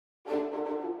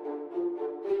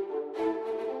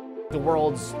The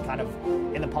world's kind of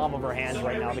in the palm of our hands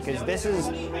right now because this is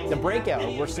the breakout.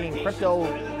 We're seeing crypto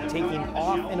taking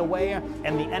off in a way,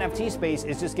 and the NFT space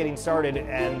is just getting started,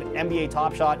 and NBA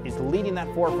Top Shot is leading that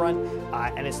forefront,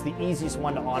 and it's the easiest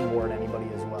one to onboard anybody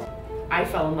as well. I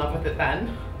fell in love with it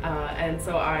then, and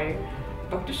so I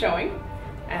booked a showing,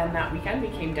 and that weekend we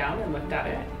came down and looked at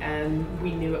it, and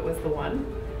we knew it was the one.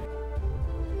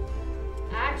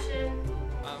 Action!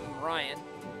 I'm Ryan,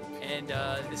 and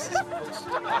this is a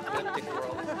post-apocalyptic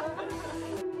world.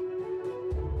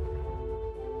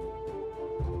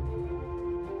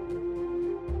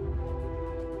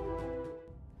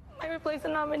 My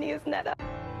replacement nominee is Netta.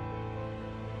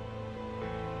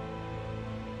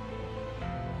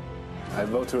 I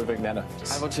vote to evict Netta.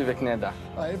 I vote to evict Netta.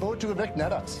 I vote to evict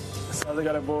Netta. So they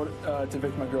gotta vote to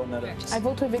evict my girl Netta. I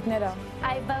vote to evict Netta.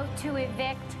 I vote to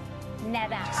evict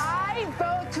Netta. I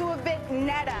vote to evict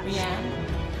Netta. Rianne?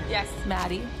 Yes.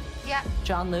 Maddie? Yep.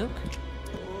 John Luke?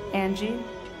 Angie?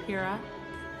 Kira?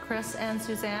 Chris and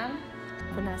Suzanne?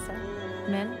 Vanessa?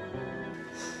 Min?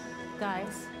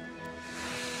 Guys?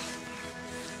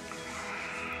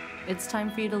 It's time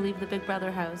for you to leave the Big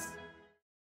Brother house.